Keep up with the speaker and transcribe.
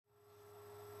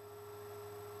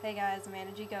Hey guys, I'm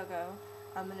Anna G Go-Go.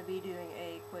 I'm going to be doing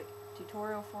a quick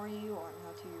tutorial for you on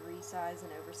how to resize an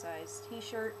oversized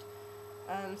t-shirt.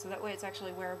 So that way it's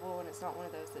actually wearable and it's not one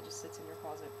of those that just sits in your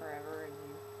closet forever and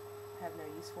you have no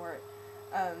use for it.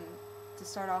 To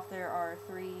start off, these are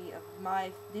three of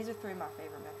my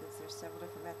favorite methods. There's several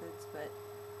different methods, but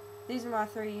these are my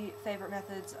three favorite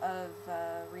methods of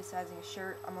resizing a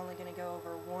shirt. I'm only going to go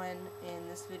over one in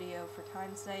this video for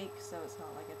time's sake, so it's not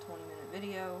like a 20-minute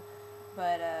video.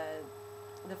 But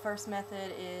the first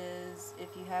method is if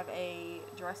you have a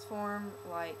dress form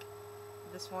like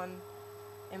this one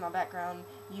in my background,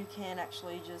 you can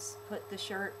actually just put the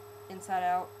shirt inside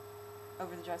out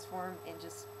over the dress form and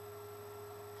just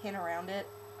pin around it,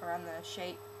 around the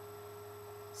shape,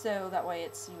 so that way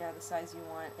it's, you know, the size you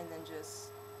want, and then just,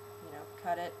 you know,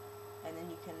 cut it, and then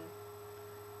you can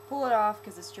pull it off,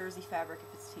 because it's jersey fabric.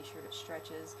 If it's a t-shirt, it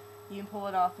stretches. You can pull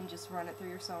it off and just run it through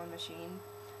your sewing machine.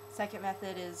 Second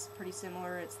method is pretty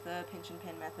similar. It's the pinch and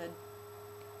pin method.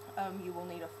 You will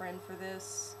need a friend for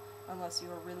this, unless you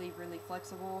are really, really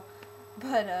flexible.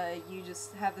 But you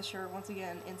just have the shirt, once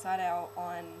again, inside out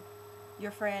on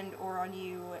your friend or on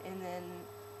you, and then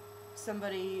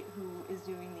somebody who is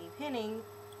doing the pinning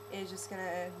is just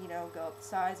gonna, you know, go up the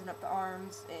sides and up the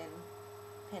arms and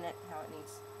pin it how it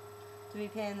needs to be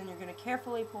pinned. Then you're gonna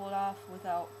carefully pull it off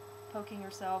without poking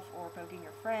yourself or poking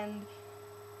your friend.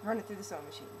 Run it through the sewing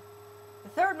machine. The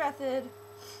third method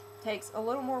takes a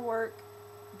little more work,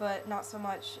 but not so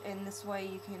much, and this way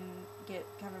you can get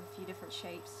kind of a few different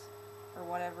shapes or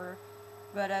whatever.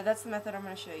 But that's the method I'm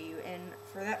going to show you, and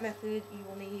for that method you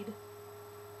will need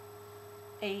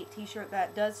a t-shirt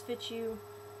that does fit you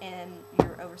and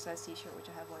your oversized t-shirt, which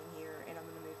I have laying here, and I'm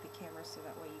going to move the camera so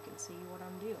that way you can see what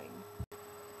I'm doing.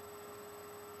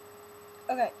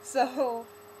 Okay, so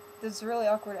this is a really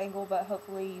awkward angle, but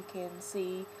hopefully you can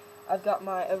see. I've got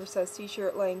my oversized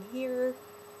t-shirt laying here.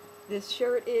 This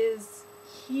shirt is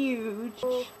huge.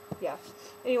 Yeah.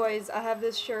 Anyways, I have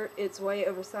this shirt. It's way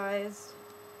oversized.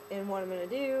 And what I'm going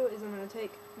to do is I'm going to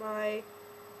take my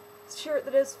shirt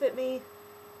that does fit me,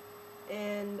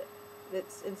 and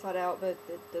it's inside out, but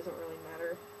it doesn't really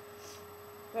matter.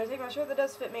 I'm going to take my shirt that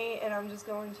does fit me, and I'm just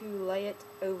going to lay it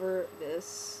over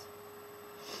this.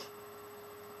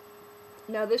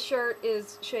 Now this shirt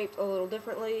is shaped a little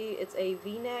differently. It's a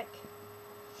V-neck,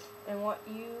 and what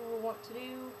you will want to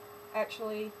do,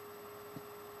 actually,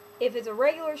 if it's a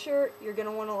regular shirt, you're going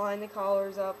to want to line the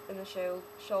collars up and the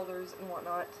shoulders and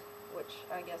whatnot, which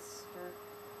I guess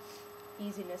for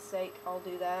easiness sake I'll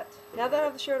do that. Now that I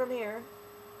have the shirt on here,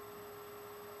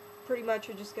 pretty much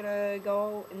you're just going to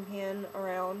go and pin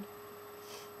around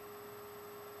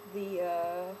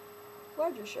the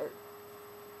larger shirt.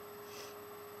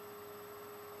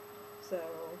 So,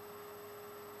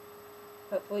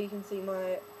 hopefully you can see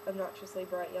my obnoxiously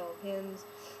bright yellow pins.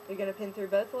 You're going to pin through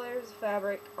both layers of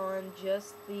fabric on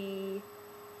just the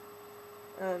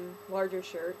larger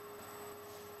shirt.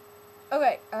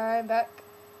 Okay, I'm back,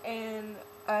 and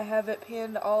I have it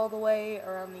pinned all the way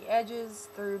around the edges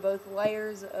through both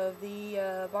layers of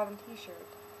the bottom t-shirt.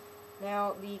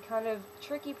 Now, the kind of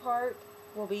tricky part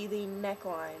will be the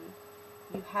neckline.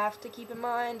 You have to keep in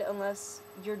mind, unless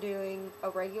you're doing a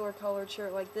regular colored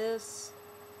shirt like this,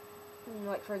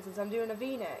 like for instance I'm doing a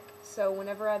V-neck, so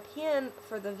whenever I pin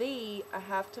for the V, I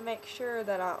have to make sure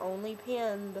that I only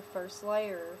pin the first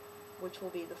layer, which will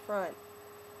be the front,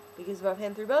 because if I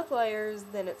pin through both layers,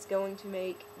 then it's going to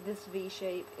make this V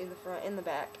shape in the front and the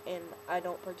back, and I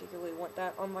don't particularly want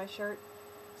that on my shirt.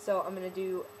 So I'm going to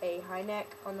do a high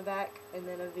neck on the back and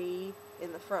then a V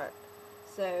in the front.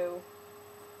 So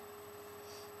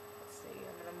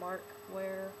I'm going to mark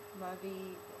where my V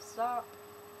will stop,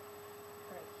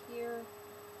 right here,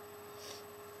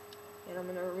 and I'm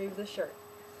going to remove the shirt.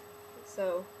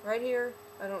 So, right here,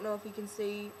 I don't know if you can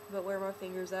see, but where my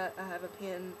finger's at, I have a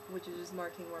pin, which is just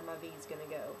marking where my V is going to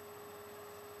go.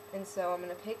 And so I'm going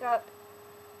to pick up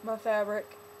my fabric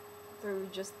through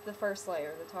just the first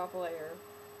layer, the top layer,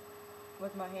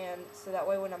 with my hand, so that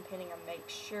way when I'm pinning, I make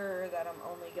sure that I'm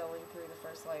only going through the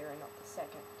first layer and not the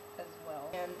second as well.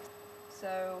 And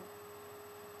so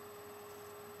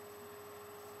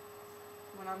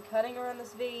when I'm cutting around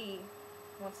this V,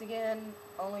 once again,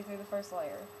 only through the first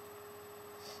layer.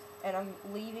 And I'm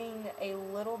leaving a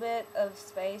little bit of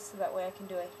space so that way I can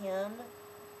do a hem.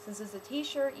 Since it's a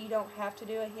t-shirt, you don't have to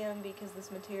do a hem because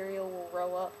this material will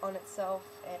roll up on itself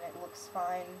and it looks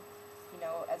fine, you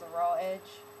know, as a raw edge.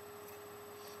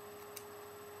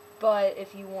 But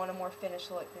if you want a more finished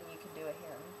look, then you can do a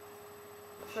hem.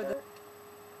 For the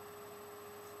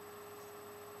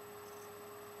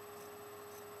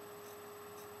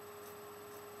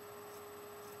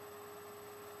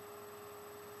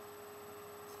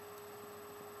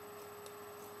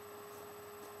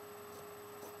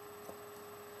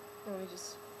Let me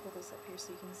just pull this up here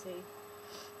so you can see.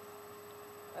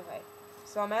 Okay,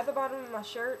 so I'm at the bottom of my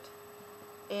shirt,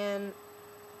 and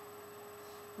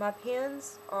my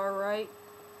pins are right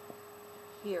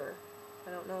here.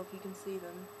 I don't know if you can see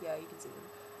them. Yeah, you can see them.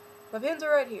 My pins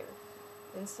are right here.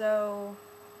 And so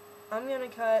I'm going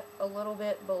to cut a little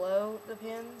bit below the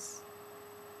pins.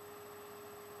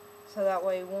 So that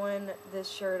way, one, this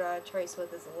shirt I trace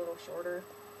with is a little shorter.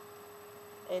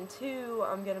 And two,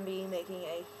 I'm going to be making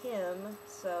a hem,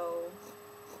 so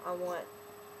I want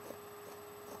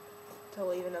to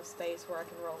leave enough space where I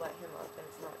can roll that hem up and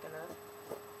it's not going to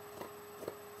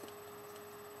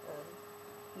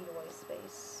eat away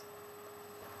space.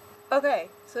 Okay,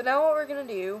 so now what we're going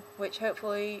to do, which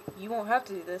hopefully you won't have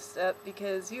to do this step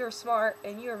because you are smart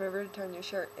and you remember to turn your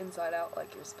shirt inside out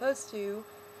like you're supposed to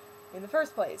in the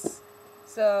first place.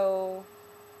 So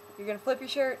you're going to flip your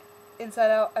shirt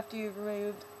inside out after you've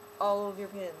removed all of your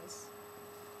pins.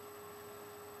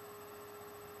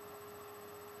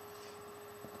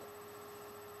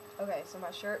 Okay, so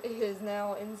my shirt is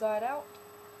now inside out.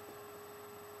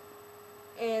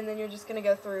 And then you're just going to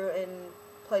go through and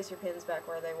place your pins back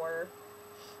where they were.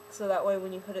 So that way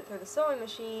when you put it through the sewing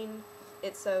machine,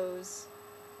 it sews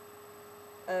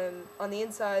on the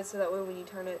inside, so that way when you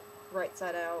turn it right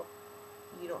side out,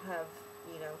 you don't have,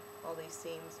 you know, all these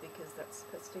seams, because that's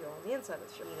supposed to go on the inside of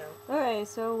the shirt, you know. Okay,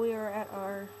 so we are at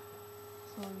our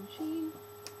sewing machine,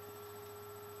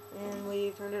 and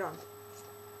we've turned it on.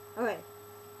 Okay,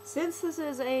 since this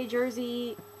is a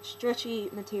jersey stretchy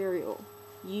material,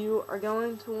 you are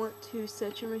going to want to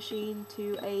set your machine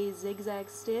to a zigzag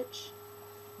stitch,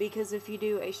 because if you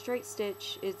do a straight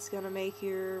stitch, it's going to make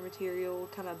your material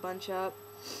kind of bunch up,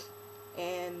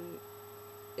 and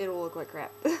it'll look like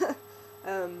crap.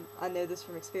 I know this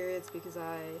from experience because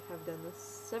I have done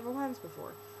this several times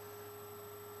before.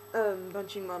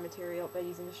 Bunching my material up by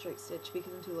using a straight stitch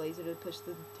because I'm too lazy to push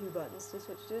the two buttons to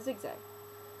switch to a zigzag.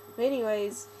 But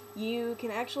anyways, you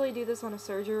can actually do this on a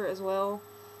serger as well.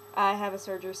 I have a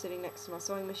serger sitting next to my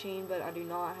sewing machine, but I do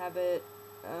not have it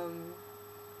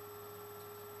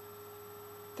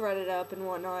threaded up and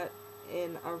whatnot,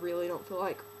 and I really don't feel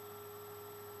like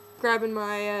grabbing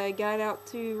my guide out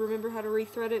to remember how to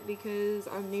rethread it because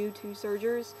I'm new to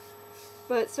sergers.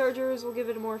 But sergers will give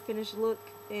it a more finished look,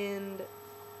 and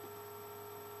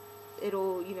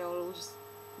it'll just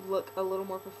look a little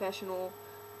more professional.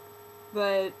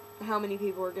 But how many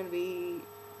people are going to be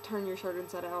turn your shirt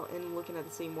inside out and looking at the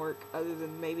seam work other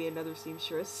than maybe another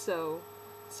seamstress? So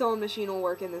sewing machine will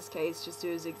work in this case. Just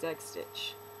do a zigzag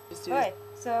stitch. Alright,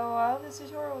 so I hope this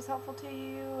tutorial was helpful to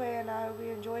you, and I hope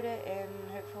you enjoyed it, and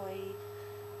hopefully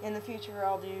in the future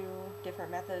I'll do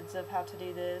different methods of how to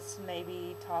do this,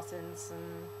 maybe toss in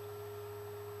some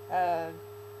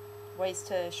ways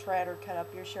to shred or cut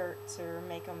up your shirts or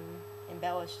make them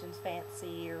embellished and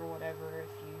fancy or whatever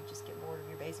if you just get bored of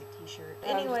your basic t-shirt.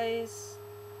 Anyways,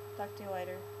 talk to you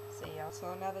later. See y'all.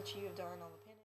 So now that you've done all the